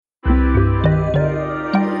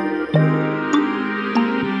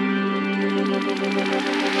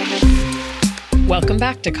Welcome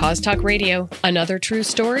back to Cause Talk Radio, another true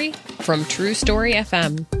story from True Story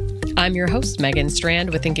FM. I'm your host, Megan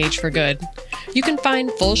Strand with Engage for Good. You can find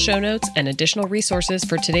full show notes and additional resources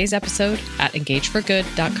for today's episode at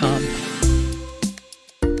engageforgood.com.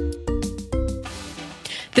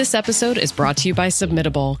 This episode is brought to you by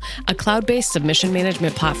Submittable, a cloud-based submission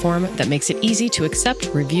management platform that makes it easy to accept,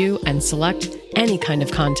 review, and select any kind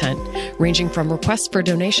of content, ranging from requests for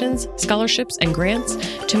donations, scholarships, and grants,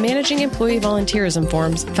 to managing employee volunteerism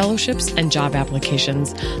forms, fellowships, and job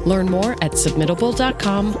applications. Learn more at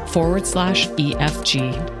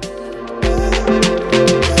submittable.com/EFG.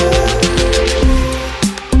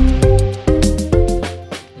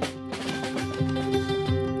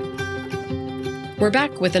 We're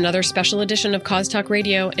back with another special edition of Cause Talk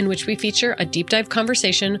Radio, in which we feature a deep dive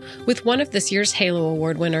conversation with one of this year's Halo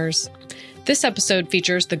Award winners. This episode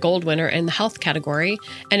features the gold winner in the health category,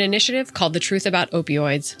 an initiative called The Truth About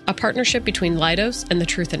Opioids, a partnership between Leidos and the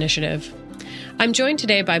Truth Initiative. I'm joined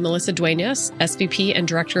today by Melissa Duenas, SVP and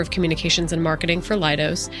Director of Communications and Marketing for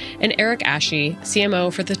Leidos, and Eric Ashe,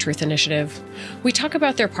 CMO for the Truth Initiative. We talk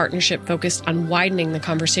about their partnership focused on widening the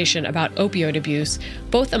conversation about opioid abuse,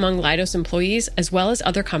 both among Leidos employees as well as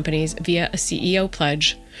other companies via a CEO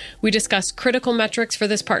pledge. We discuss critical metrics for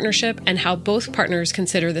this partnership and how both partners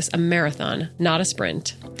consider this a marathon, not a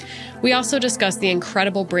sprint. We also discuss the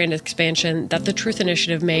incredible brand expansion that the Truth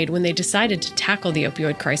Initiative made when they decided to tackle the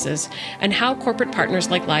opioid crisis, and how corporate partners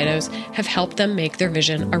like Leidos have helped them make their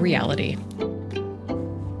vision a reality.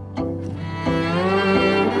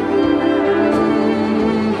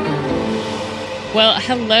 Well,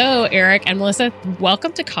 hello, Eric and Melissa.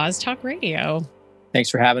 Welcome to Cause Talk Radio. Thanks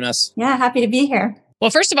for having us. Yeah, happy to be here. Well,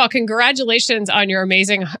 first of all, congratulations on your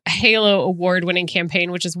amazing Halo Award-winning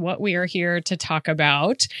campaign, which is what we are here to talk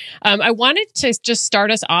about. I wanted to just start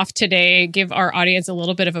us off today, give our audience a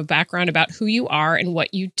little bit of a background about who you are and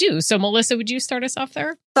what you do. So, Melissa, would you start us off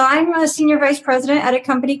there? So I'm a senior vice president at a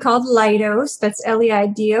company called Leidos. That's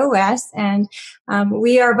Leidos. And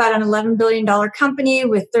we are about an $11 billion company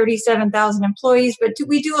with 37,000 employees. But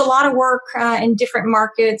we do a lot of work in different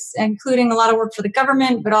markets, including a lot of work for the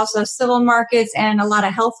government, but also civil markets and a lot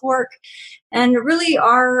of health work. And really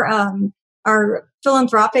our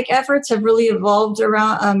philanthropic efforts have really evolved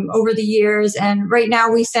around over the years. And right now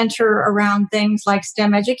we center around things like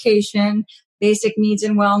STEM education, basic needs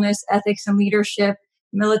and wellness, ethics and leadership,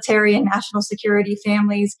 military and national security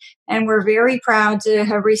families. And we're very proud to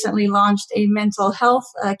have recently launched a mental health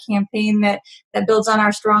campaign that builds on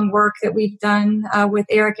our strong work that we've done with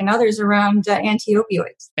Eric and others around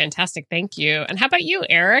anti-opioids. Fantastic. Thank you. And how about you,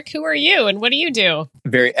 Eric? Who are you and what do you do?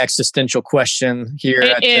 Very existential question here.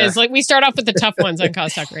 It is. Like we start off with the tough ones on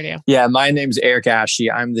Cause Talk Radio. Yeah, my name's Eric Ashe.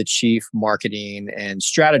 I'm the Chief Marketing and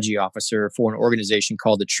Strategy Officer for an organization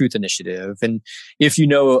called the Truth Initiative. And if you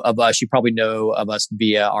know of us, you probably know of us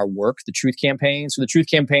via our work, the Truth Campaign. So the Truth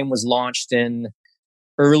Campaign was launched in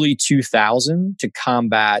early 2000 to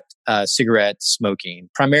combat cigarette smoking,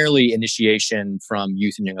 primarily initiation from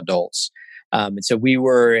youth and young adults. And so we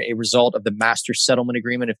were a result of the Master Settlement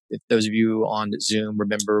Agreement. If those of you on Zoom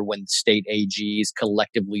remember when the state AGs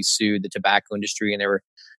collectively sued the tobacco industry, and there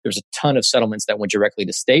was a ton of settlements that went directly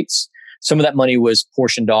to states. Some of that money was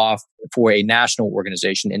portioned off for a national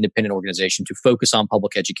organization, independent organization, to focus on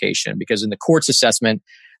public education, because in the court's assessment,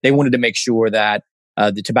 they wanted to make sure that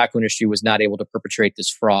the tobacco industry was not able to perpetrate this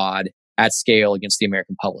fraud at scale against the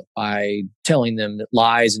American public by telling them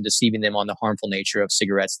lies and deceiving them on the harmful nature of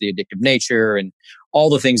cigarettes, the addictive nature, and all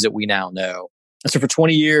the things that we now know. So for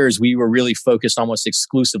 20 years, we were really focused almost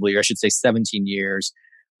exclusively, or I should say 17 years,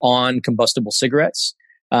 on combustible cigarettes.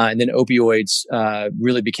 And then opioids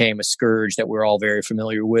really became a scourge that we're all very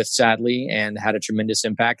familiar with, sadly, and had a tremendous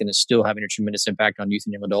impact and is still having a tremendous impact on youth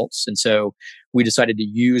and young adults. And so we decided to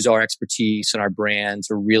use our expertise and our brand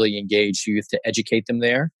to really engage youth, to educate them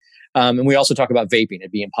there. And we also talk about vaping.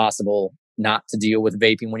 It'd be impossible not to deal with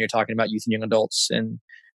vaping when you're talking about youth and young adults and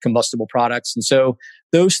combustible products. And so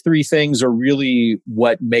those three things are really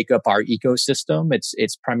what make up our ecosystem.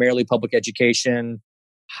 It's primarily public education,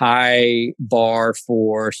 high bar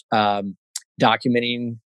for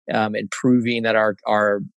documenting and proving that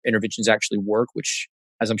our interventions actually work, which,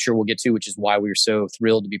 as I'm sure we'll get to, which is why we were so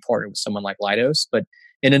thrilled to be partnered with someone like Leidos. But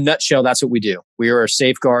in a nutshell, that's what we do. We are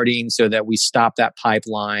safeguarding so that we stop that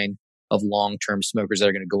pipeline of long-term smokers that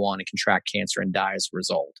are going to go on and contract cancer and die as a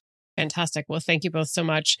result. Fantastic. Well, thank you both so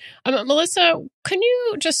much. Melissa, can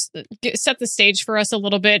you just set the stage for us a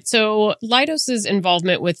little bit? So Leidos'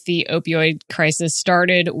 involvement with the opioid crisis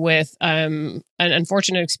started with an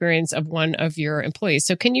unfortunate experience of one of your employees.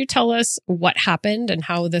 So can you tell us what happened and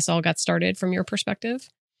how this all got started from your perspective?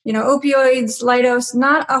 Opioids, Leidos,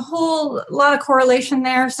 not a whole lot of correlation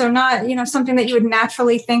there. So not, something that you would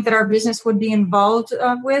naturally think that our business would be involved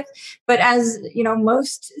with. But as,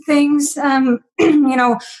 most things,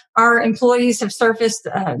 our employees have surfaced,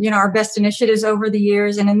 our best initiatives over the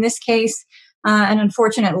years. And in this case, an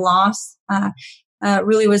unfortunate loss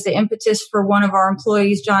really was the impetus for one of our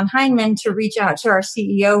employees, John Heineman, to reach out to our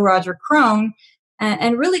CEO, Roger Crone,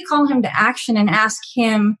 and really call him to action and ask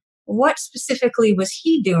him, what specifically was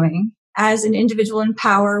he doing as an individual in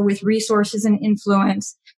power with resources and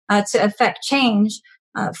influence to affect change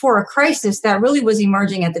for a crisis that really was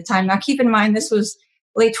emerging at the time? Now, keep in mind, this was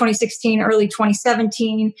late 2016, early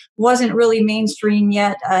 2017, wasn't really mainstream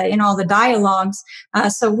yet in all the dialogues.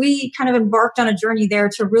 So we kind of embarked on a journey there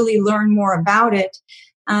to really learn more about it.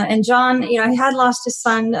 And John, he had lost his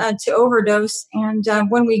son to overdose. And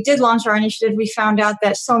when we did launch our initiative, we found out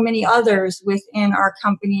that so many others within our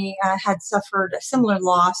company had suffered a similar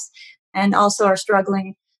loss and also are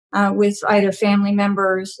struggling with either family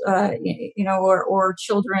members, or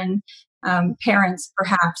children, parents,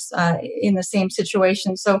 perhaps in the same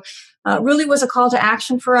situation. So really was a call to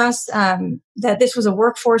action for us that this was a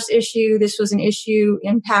workforce issue. This was an issue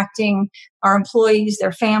impacting our employees,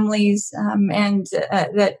 their families, and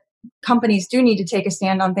that companies do need to take a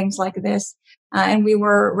stand on things like this. And we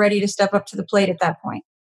were ready to step up to the plate at that point.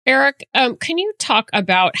 Eric, can you talk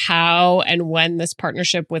about how and when this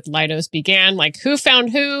partnership with Leidos began? Like, who found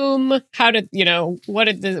whom? How did what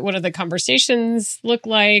did the conversations look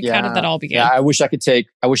like? How did that all begin? Yeah, I wish I could take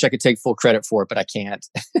full credit for it, but I can't.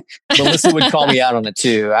 Melissa would call me out on it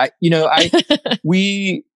too.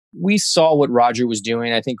 We saw what Roger was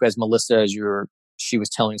doing. I think as Melissa, she was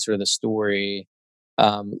telling sort of the story,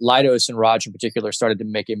 Leidos and Roger in particular started to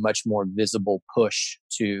make a much more visible push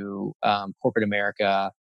to corporate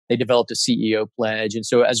America. They developed a CEO pledge. And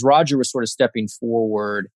so as Roger was sort of stepping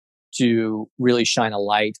forward to really shine a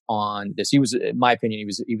light on this, he was, in my opinion,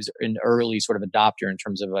 he was an early sort of adopter in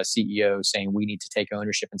terms of a CEO saying we need to take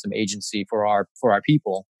ownership and some agency for our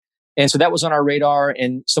people. And so that was on our radar.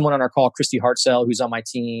 And someone on our call, Christy Hartzell, who's on my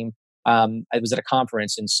team, I was at a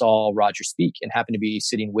conference and saw Roger speak and happened to be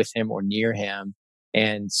sitting with him or near him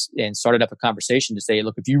and started up a conversation to say,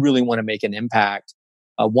 look, if you really want to make an impact,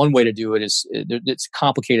 one way to do it is, it's a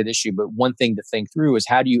complicated issue, but one thing to think through is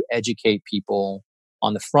how do you educate people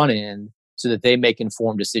on the front end so that they make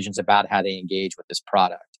informed decisions about how they engage with this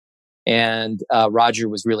product. And Roger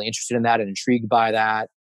was really interested in that and intrigued by that.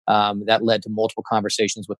 That led to multiple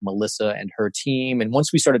conversations with Melissa and her team. And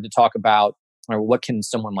once we started to talk about what can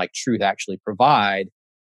someone like Truth actually provide,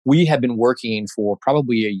 we had been working for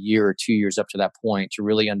probably a year or 2 years up to that point to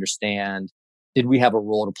really understand, did we have a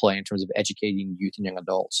role to play in terms of educating youth and young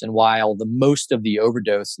adults? And while the most of the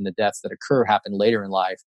overdose and the deaths that occur happen later in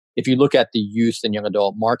life, if you look at the youth and young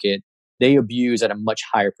adult market, they abuse at a much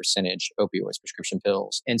higher percentage opioids, prescription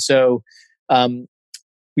pills. And so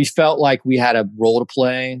we felt like we had a role to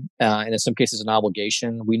play, and in some cases an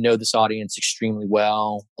obligation. We know this audience extremely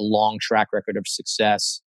well, a long track record of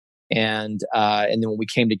success. And then when we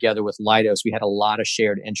came together with Leidos, we had a lot of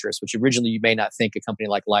shared interests, which originally you may not think a company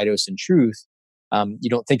like Leidos and Truth, you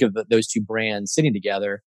don't think of those two brands sitting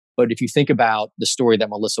together. But if you think about the story that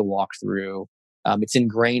Melissa walked through, it's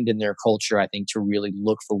ingrained in their culture, I think, to really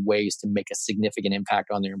look for ways to make a significant impact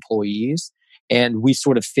on their employees. And we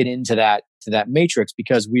sort of fit into that matrix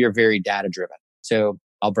because we are very data driven. So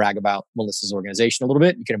I'll brag about Melissa's organization a little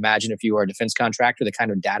bit. You can imagine if you are a defense contractor, the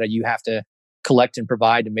kind of data you have to collect and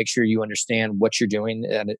provide to make sure you understand what you're doing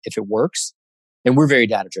and if it works. And we're very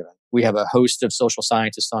data driven. We have a host of social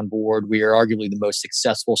scientists on board. We are arguably the most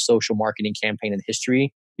successful social marketing campaign in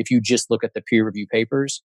history if you just look at the peer review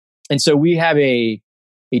papers. And so we have a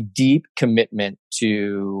deep commitment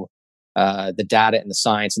to the data and the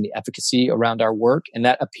science and the efficacy around our work. And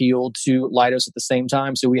that appealed to Leidos at the same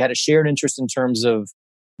time. So we had a shared interest in terms of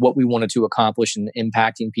what we wanted to accomplish in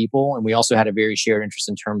impacting people. And we also had a very shared interest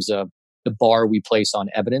in terms of the bar we place on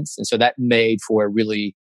evidence. And so that made for a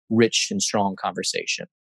really rich and strong conversation.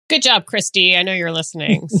 Good job, Christy. I know you're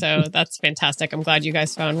listening. So that's fantastic. I'm glad you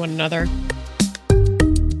guys found one another.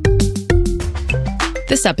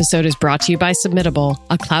 This episode is brought to you by Submittable,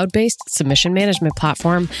 a cloud-based submission management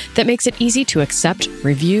platform that makes it easy to accept,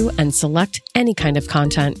 review, and select any kind of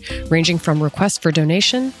content, ranging from requests for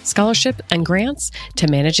donation, scholarship, and grants to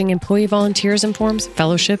managing employee volunteers and forms,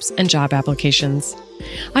 fellowships, and job applications.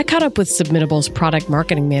 I caught up with Submittable's product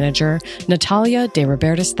marketing manager, Natalia De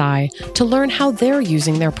Robertis Thai, to learn how they're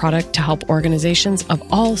using their product to help organizations of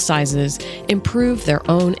all sizes improve their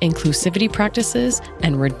own inclusivity practices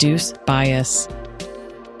and reduce bias.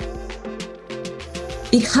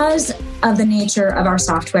 Because of the nature of our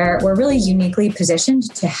software, we're really uniquely positioned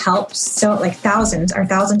to help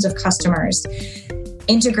thousands of customers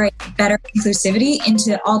integrate better inclusivity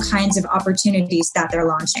into all kinds of opportunities that they're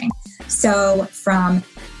launching. So from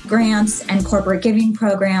grants and corporate giving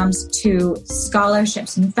programs to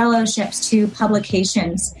scholarships and fellowships to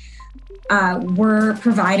publications, we're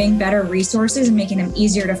providing better resources and making them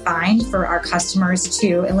easier to find for our customers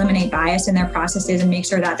to eliminate bias in their processes and make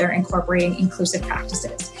sure that they're incorporating inclusive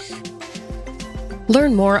practices.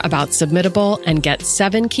 Learn more about Submittable and get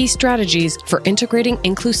 7 key strategies for integrating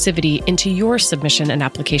inclusivity into your submission and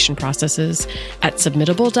application processes at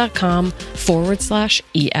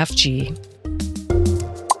submittable.com/EFG.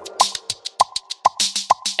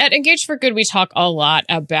 At Engage for Good, we talk a lot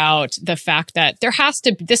about the fact that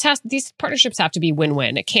these partnerships have to be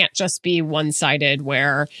win-win. It can't just be one-sided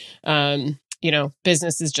where,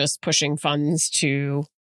 business is just pushing funds to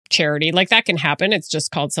charity. Like that can happen. It's just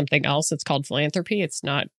called something else. It's called philanthropy. It's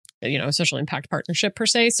not, a social impact partnership per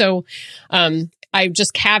se. So I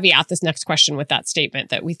just caveat this next question with that statement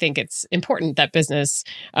that we think it's important that business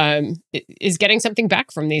is getting something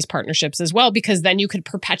back from these partnerships as well, because then you could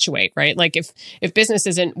perpetuate, right? Like if business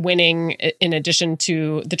isn't winning in addition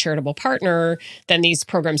to the charitable partner, then these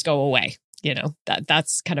programs go away.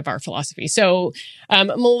 That's kind of our philosophy. So,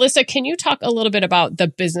 Melissa, can you talk a little bit about the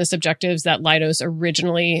business objectives that Leidos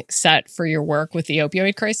originally set for your work with the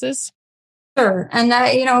opioid crisis? Sure. And,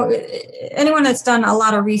 anyone that's done a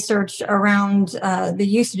lot of research around the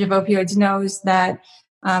usage of opioids knows that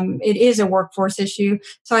it is a workforce issue.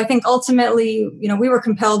 So I think ultimately, we were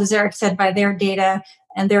compelled, as Eric said, by their data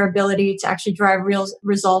and their ability to actually drive real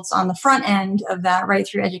results on the front end of that, right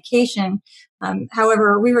through education.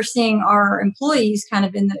 However, we were seeing our employees kind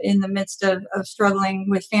of in the midst of struggling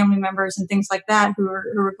with family members and things like that who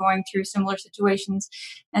were going through similar situations.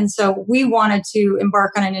 And so we wanted to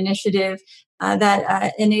embark on an initiative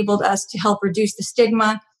that enabled us to help reduce the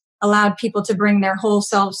stigma, allowed people to bring their whole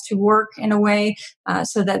selves to work in a way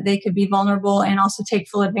so that they could be vulnerable and also take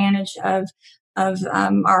full advantage of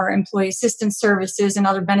our employee assistance services and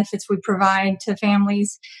other benefits we provide to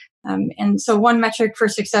families. And so one metric for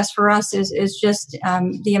success for us is just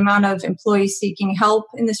the amount of employees seeking help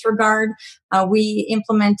in this regard. We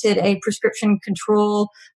implemented a prescription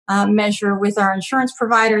control measure with our insurance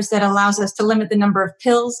providers that allows us to limit the number of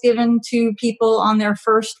pills given to people on their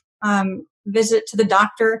first visit to the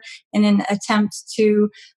doctor in an attempt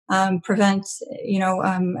to prevent,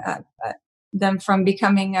 them from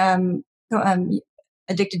becoming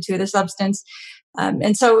addicted to the substance.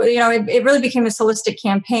 And so, it really became a holistic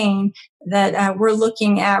campaign that we're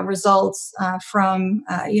looking at results from,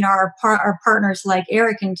 our partners like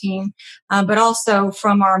Eric and team, but also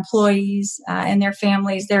from our employees and their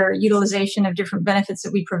families, their utilization of different benefits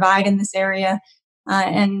that we provide in this area.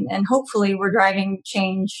 And hopefully we're driving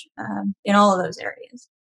change in all of those areas.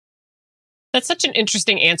 That's such an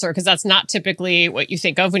interesting answer because that's not typically what you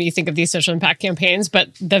think of when you think of these social impact campaigns, but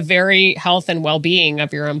the very health and well-being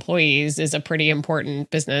of your employees is a pretty important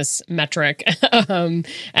business metric and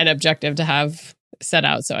objective to have set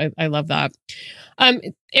out. So I love that.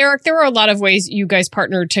 Eric, there were a lot of ways you guys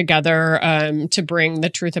partnered together to bring the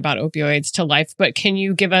truth about opioids to life, but can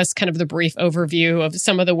you give us kind of the brief overview of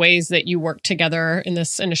some of the ways that you worked together in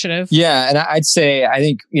this initiative? Yeah, and I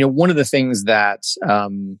think, one of the things that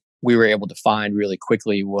we were able to find really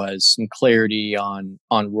quickly was some clarity on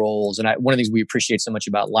roles. And one of the things we appreciate so much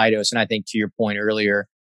about Leidos, and I think to your point earlier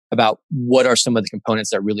about what are some of the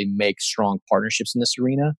components that really make strong partnerships in this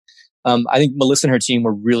arena. I think Melissa and her team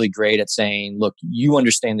were really great at saying, look, you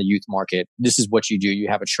understand the youth market. This is what you do. You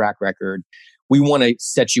have a track record. We want to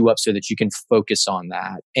set you up so that you can focus on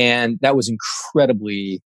that. And that was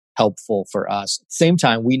incredibly helpful for us. At the same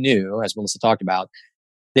time, we knew, as Melissa talked about,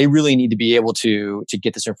 they really need to be able to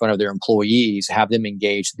get this in front of their employees, have them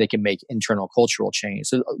engaged so they can make internal cultural change.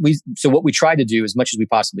 So what we tried to do as much as we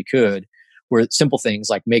possibly could were simple things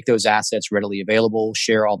like make those assets readily available,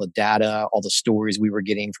 share all the data, all the stories we were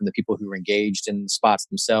getting from the people who were engaged in the spots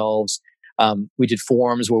themselves. We did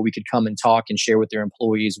forums where we could come and talk and share with their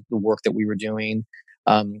employees the work that we were doing.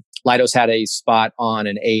 Leidos had a spot on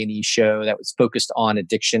an A&E show that was focused on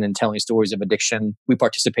addiction and telling stories of addiction. We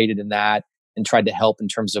participated in that and tried to help in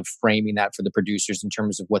terms of framing that for the producers in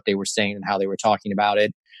terms of what they were saying and how they were talking about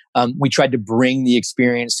it. We tried to bring the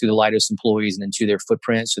experience to the Leidos employees and into their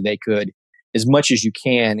footprint so they could, as much as you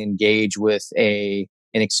can, engage with an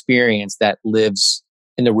experience that lives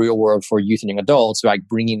in the real world for youth and young adults, like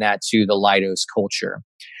bringing that to the Leidos culture.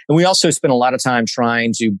 And we also spent a lot of time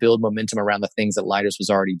trying to build momentum around the things that Leidos was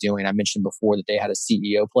already doing. I mentioned before that they had a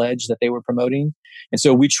CEO pledge that they were promoting. And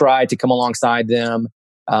so we tried to come alongside them,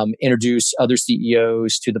 introduce other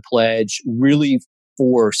CEOs to the pledge, really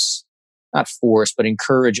but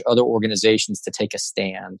encourage other organizations to take a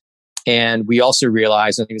stand. And we also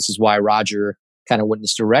realized, I think this is why Roger kind of went in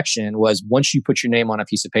this direction, was once you put your name on a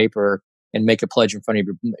piece of paper and make a pledge in front of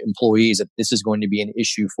your employees that this is going to be an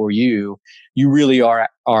issue for you, you really are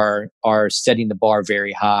setting the bar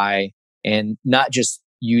very high, and not just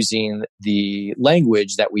using the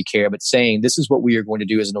language that we care, but saying this is what we are going to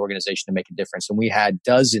do as an organization to make a difference. And we had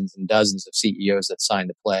dozens and dozens of CEOs that signed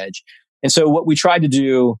the pledge. And so what we tried to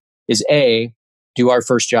do is do our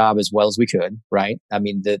first job as well as we could, right? I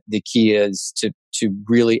mean, the key is to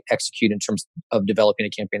really execute in terms of developing a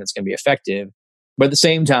campaign that's going to be effective, but at the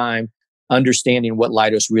same time, understanding what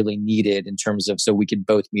Leidos really needed in terms of so we could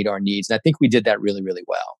both meet our needs. And I think we did that really, really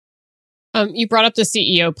well. You brought up the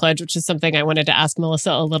CEO pledge, which is something I wanted to ask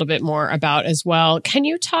Melissa a little bit more about as well. Can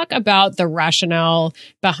you talk about the rationale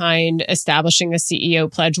behind establishing a CEO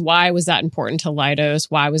pledge? Why was that important to Leidos?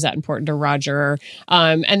 Why was that important to Roger?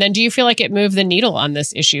 And then do you feel like it moved the needle on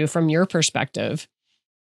this issue from your perspective?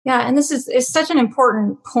 Yeah, and this is such an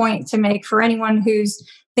important point to make for anyone who's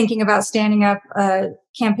thinking about standing up a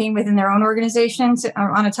campaign within their own organizations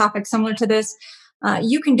on a topic similar to this.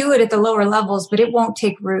 You can do it at the lower levels, but it won't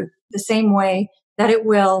take root the same way that it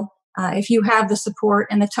will if you have the support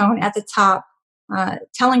and the tone at the top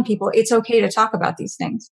telling people it's okay to talk about these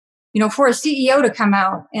things. For a CEO to come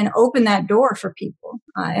out and open that door for people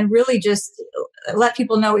and really just let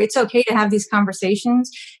people know it's okay to have these conversations,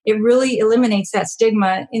 it really eliminates that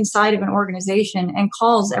stigma inside of an organization and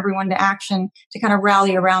calls everyone to action to kind of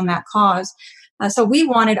rally around that cause. So we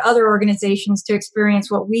wanted other organizations to experience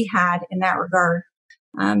what we had in that regard.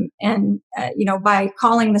 By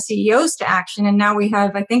calling the CEOs to action, and now we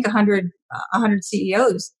have, I think, 100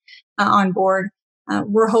 CEOs on board,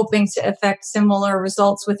 we're hoping to affect similar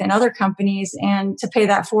results within other companies and to pay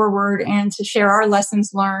that forward and to share our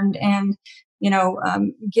lessons learned and,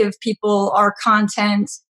 give people our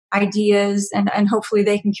content, ideas, and hopefully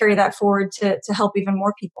they can carry that forward to help even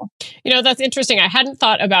more people. That's interesting. I hadn't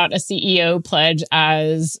thought about a CEO pledge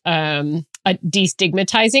as a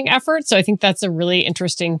destigmatizing effort. So I think that's a really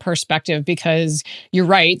interesting perspective because you're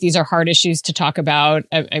right. These are hard issues to talk about.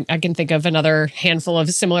 I can think of another handful of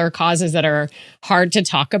similar causes that are hard to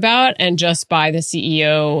talk about. And just by the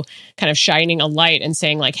CEO kind of shining a light and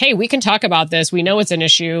saying like, hey, we can talk about this. We know it's an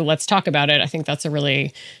issue. Let's talk about it. I think that's a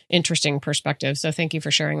really interesting perspective. So thank you for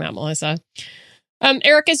sharing that, Melissa.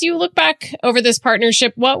 Eric, as you look back over this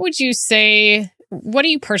partnership, what do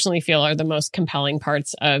you personally feel are the most compelling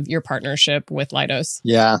parts of your partnership with Leidos?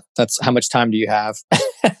 Yeah, that's how much time do you have?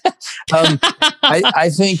 I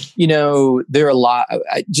think, there are a lot,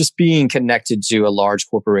 just being connected to a large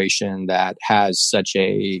corporation that has such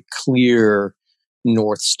a clear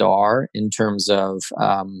North Star in terms of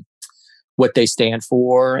what they stand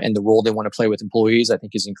for and the role they want to play with employees, I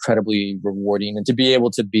think is incredibly rewarding. And to be able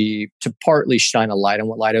to partly shine a light on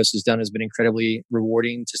what Leidos has done has been incredibly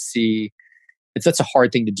rewarding to see. That's a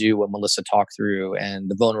hard thing to do, what Melissa talked through, and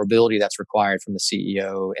the vulnerability that's required from the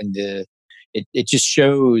CEO, and it just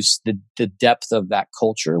shows the depth of that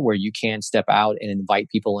culture where you can step out and invite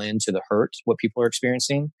people into the hurt, what people are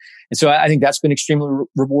experiencing. And so I think that's been extremely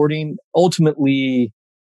rewarding. Ultimately,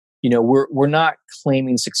 we're not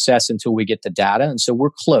claiming success until we get the data, and so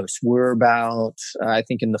we're close. We're about, I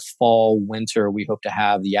think, in the fall, winter, we hope to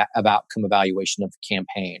have the outcome evaluation of the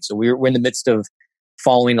campaign. So we're in the midst of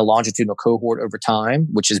following a longitudinal cohort over time,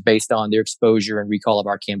 which is based on their exposure and recall of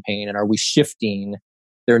our campaign. And are we shifting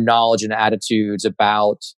their knowledge and attitudes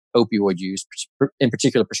about opioid use, in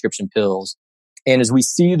particular prescription pills? And as we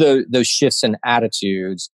see those shifts in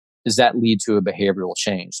attitudes, does that lead to a behavioral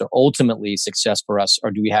change? So ultimately, success for us, or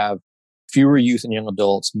do we have fewer youth and young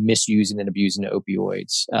adults misusing and abusing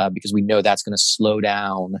opioids? Because we know that's going to slow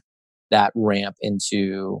down that ramp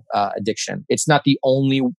into addiction. It's not the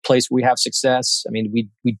only place we have success. I mean,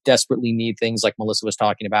 we desperately need things like Melissa was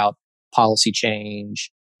talking about, policy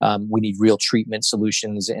change. We need real treatment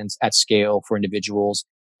solutions and at scale for individuals.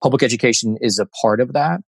 Public education is a part of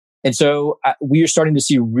that. And so we are starting to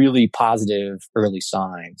see really positive early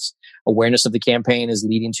signs. Awareness of the campaign is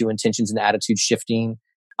leading to intentions and attitudes shifting.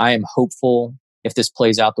 I am hopeful, if this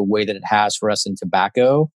plays out the way that it has for us in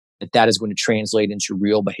tobacco, that is going to translate into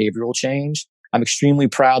real behavioral change. I'm extremely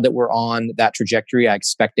proud that we're on that trajectory. I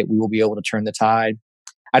expect that we will be able to turn the tide.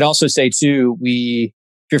 I'd also say too, if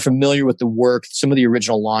you're familiar with the work, some of the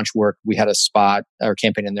original launch work, we had a spot or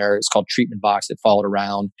campaign in there. It's called Treatment Box, that followed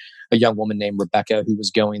around a young woman named Rebecca who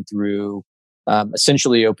was going through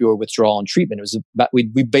essentially opioid withdrawal and treatment. It was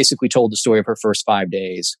we basically told the story of her first 5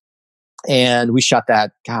 days. And we shot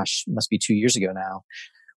that, must be 2 years ago now.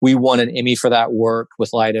 We won an Emmy for that work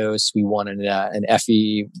with Leidos. We won an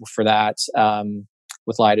Effie for that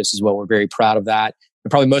with Leidos as well. We're very proud of that. And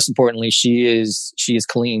probably most importantly, she is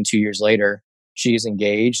clean 2 years later. She is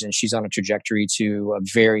engaged and she's on a trajectory to a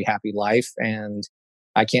very happy life. And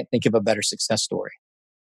I can't think of a better success story.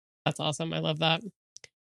 That's awesome. I love that.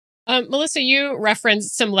 Melissa, you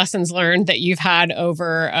referenced some lessons learned that you've had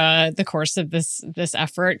over the course of this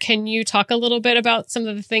effort. Can you talk a little bit about some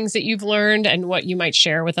of the things that you've learned and what you might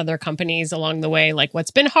share with other companies along the way? Like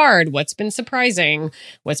what's been hard, what's been surprising,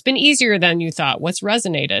 what's been easier than you thought, what's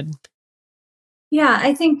resonated? Yeah,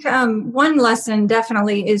 I think one lesson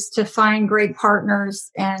definitely is to find great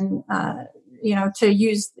partners and to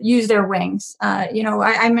use their wings.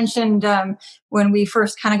 I mentioned when we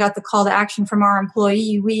first kind of got the call to action from our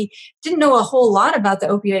employee, we didn't know a whole lot about the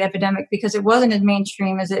opioid epidemic because it wasn't as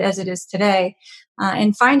mainstream as it is today.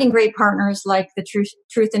 And finding great partners like the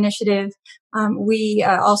Truth Initiative, we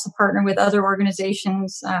also partner with other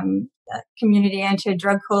organizations, Community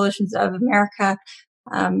Anti-Drug Coalitions of America.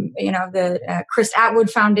 The Chris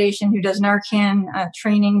Atwood Foundation, who does Narcan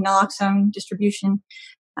training, naloxone distribution.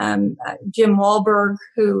 Jim Wahlberg,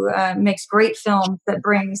 who makes great films that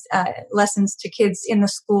brings lessons to kids in the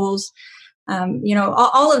schools.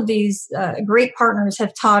 All of these great partners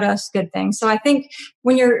have taught us good things. So I think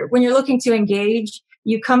when you're looking to engage,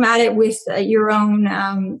 you come at it with your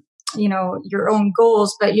own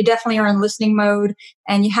goals, but you definitely are in listening mode,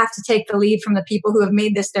 and you have to take the lead from the people who have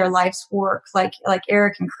made this their life's work, like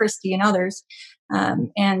Eric and Christy and others,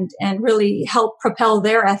 and really help propel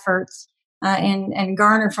their efforts. And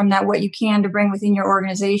garner from that what you can to bring within your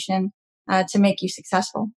organization to make you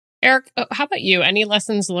successful. Eric, how about you? Any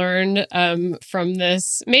lessons learned from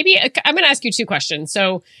this? Maybe I'm going to ask you two questions.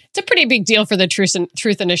 So it's a pretty big deal for the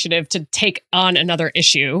Truth Initiative to take on another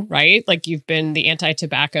issue, right? Like you've been the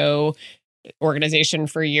anti-tobacco organization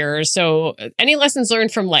for years. So any lessons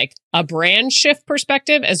learned from like a brand shift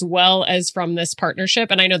perspective as well as from this partnership?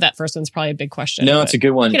 And I know that first one's probably a big question. No, it's a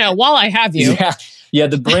good one. While I have you. Yeah,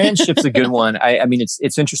 the brand shift's a good one. I mean,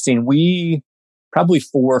 it's interesting. We probably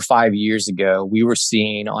 4 or 5 years ago, we were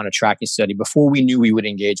seeing on a tracking study, before we knew we would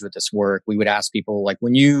engage with this work, we would ask people, like,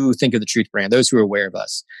 when you think of the Truth brand, those who are aware of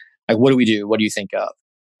us, like, what do we do? What do you think of?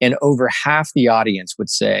 And over half the audience would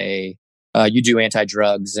say, you do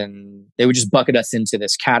anti-drugs, and they would just bucket us into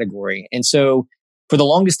this category. And so for the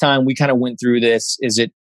longest time, we kind of went through this. Is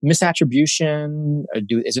it misattribution?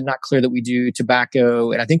 Is it not clear that we do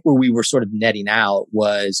tobacco? And I think where we were sort of netting out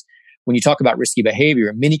was when you talk about risky behavior,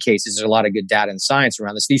 in many cases, there's a lot of good data and science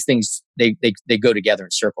around this. These things, they go together in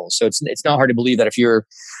circles. So it's not hard to believe that if you're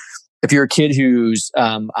a kid who's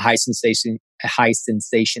a high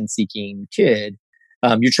sensation seeking kid,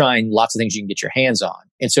 you're trying lots of things you can get your hands on.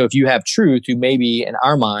 And so if you have Truth, who maybe in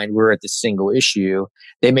our mind, we're at this single issue,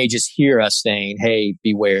 they may just hear us saying, hey,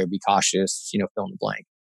 beware, be cautious, fill in the blank.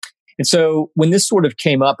 And so when this sort of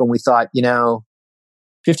came up and we thought,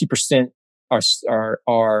 50%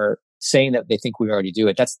 are saying that they think we already do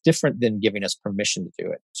it, that's different than giving us permission to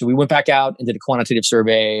do it. So we went back out and did a quantitative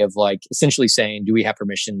survey of essentially saying, do we have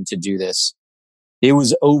permission to do this? It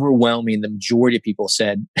was overwhelming. The majority of people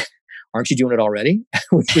said, aren't you doing it already?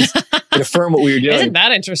 Which was to affirm what we were doing. Isn't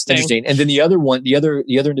that interesting? And then the other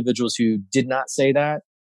individuals who did not say that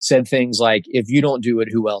said things like, if you don't do it,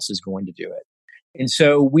 who else is going to do it? And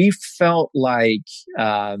so we felt like,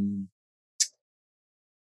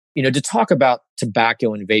 to talk about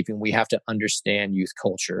tobacco and vaping, we have to understand youth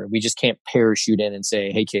culture. We just can't parachute in and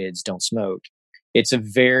say, hey, kids, don't smoke. It's a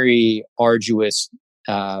very arduous,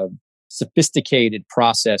 sophisticated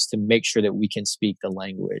process to make sure that we can speak the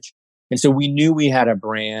language. And so we knew we had a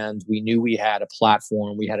brand, we knew we had a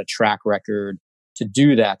platform, we had a track record to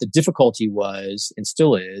do that. The difficulty was, and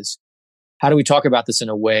still is, how do we talk about this in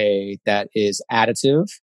a way that is additive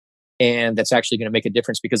and that's actually going to make a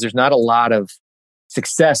difference? Because there's not a lot of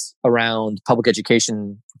success around public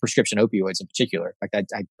education for prescription opioids in particular. In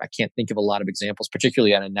fact, I can't think of a lot of examples,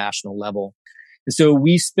 particularly at a national level. And so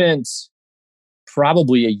we spent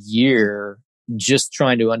probably a year just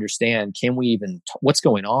trying to understand, can we even, what's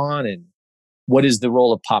going on, and what is the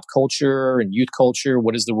role of pop culture and youth culture?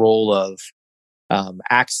 What is the role of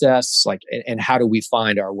access, and how do we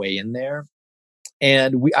find our way in there?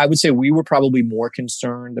 And I would say we were probably more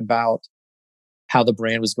concerned about how the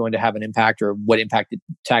brand was going to have an impact, or what impact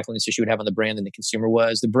tackling this issue would have on the brand than the consumer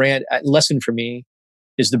was. The brand, lesson for me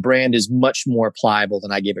is the brand is much more pliable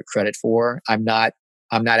than I gave it credit for. I'm not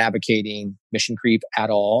advocating mission creep at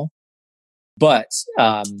all. But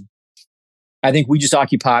I think we just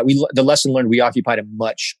the lesson learned, we occupied a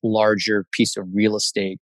much larger piece of real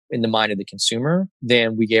estate in the mind of the consumer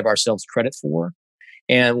than we gave ourselves credit for.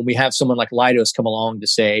 And when we have someone like Leidos come along to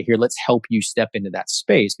say, here, let's help you step into that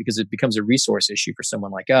space, because it becomes a resource issue for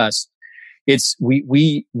someone like us. It's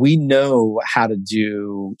we know how to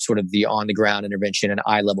do sort of the on the ground intervention and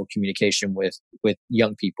eye level communication with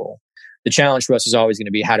young people. The challenge for us is always going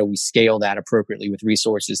to be, how do we scale that appropriately with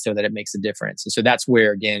resources so that it makes a difference? And so that's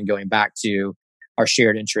where, again, going back to our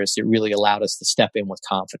shared interests, it really allowed us to step in with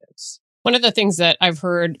confidence. One of the things that I've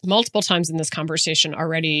heard multiple times in this conversation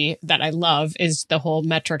already that I love is the whole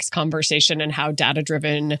metrics conversation and how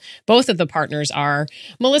data-driven both of the partners are.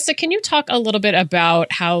 Melissa, can you talk a little bit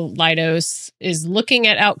about how Leidos is looking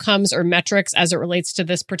at outcomes or metrics as it relates to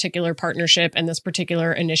this particular partnership and this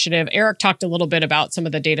particular initiative? Eric talked a little bit about some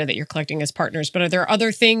of the data that you're collecting as partners, but are there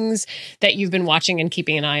other things that you've been watching and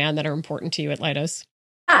keeping an eye on that are important to you at Leidos?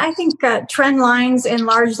 I think trend lines in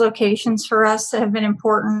large locations for us have been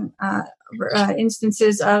important.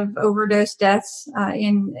 Instances of overdose deaths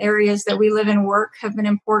in areas that we live and work have been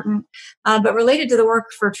important. But related to the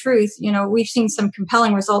Work for Truth, we've seen some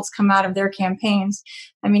compelling results come out of their campaigns.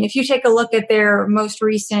 I mean, if you take a look at their most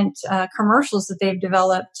recent commercials that they've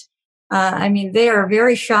developed, they are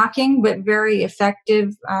very shocking but very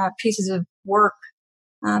effective pieces of work.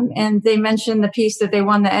 And they mentioned the piece that they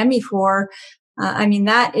won the Emmy for.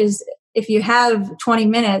 That is, if you have 20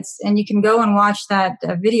 minutes and you can go and watch that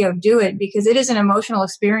video, do it, because it is an emotional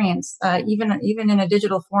experience, even in a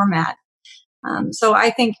digital format. So I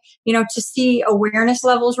think, to see awareness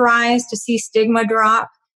levels rise, to see stigma drop,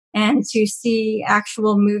 and to see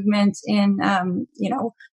actual movement in,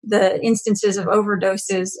 the instances of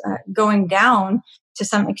overdoses going down to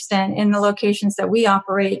some extent in the locations that we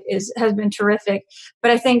operate has been terrific. But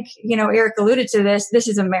I think, Eric alluded to this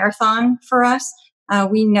is a marathon for us.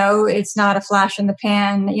 We know it's not a flash in the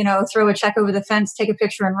pan, throw a check over the fence, take a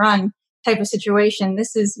picture and run type of situation.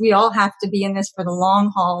 We all have to be in this for the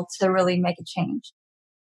long haul to really make a change.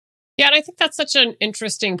 Yeah, and I think that's such an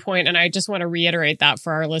interesting point. And I just want to reiterate that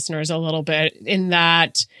for our listeners a little bit, in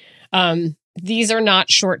that these are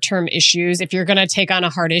not short-term issues. If you're going to take on a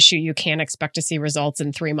hard issue, you can't expect to see results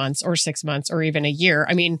in 3 months or 6 months or even a year.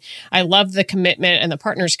 I mean, I love the commitment and the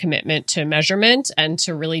partner's commitment to measurement and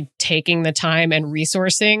to really taking the time and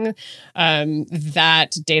resourcing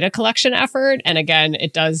that data collection effort. And again,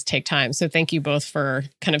 it does take time. So thank you both for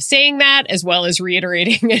kind of saying that, as well as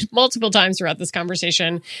reiterating it multiple times throughout this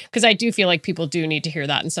conversation, because I do feel like people do need to hear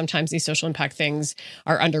that. And sometimes these social impact things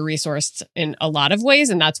are under-resourced in a lot of ways.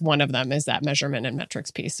 And that's one of them, is that measurement and metrics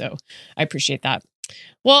piece. So I appreciate that.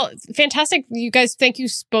 Well, fantastic. You guys, thank you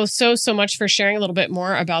both so much for sharing a little bit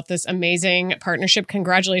more about this amazing partnership.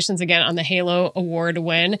 Congratulations again on the Halo Award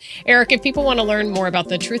win. Eric, if people want to learn more about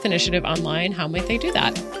the Truth Initiative online, how might they do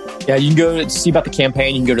that? Yeah, you can go to see about the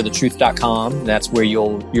campaign. You can go to thetruth.com. That's where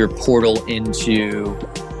your portal into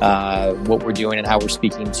what we're doing and how we're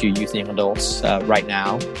speaking to youth and young adults right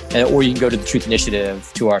now. Or you can go to the Truth Initiative,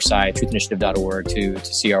 to our site, truthinitiative.org, to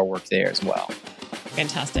see our work there as well.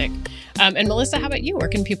 Fantastic. And Melissa, how about you? Where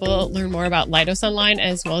can people learn more about Leidos online,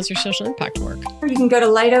 as well as your social impact work? You can go to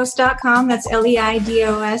leidos.com, that's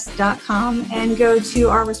leidos.com, and go to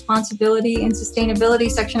our responsibility and sustainability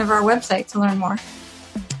section of our website to learn more.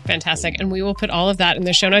 Fantastic. And we will put all of that in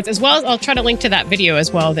the show notes, as well as I'll try to link to that video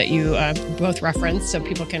as well that you both referenced, so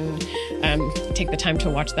people can take the time to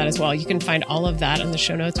watch that as well. You can find all of that in the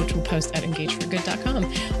show notes, which we'll post at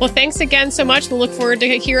engageforgood.com. Well, thanks again so much. We'll look forward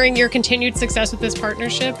to hearing your continued success with this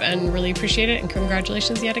partnership and really appreciate it. And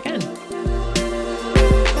congratulations yet again.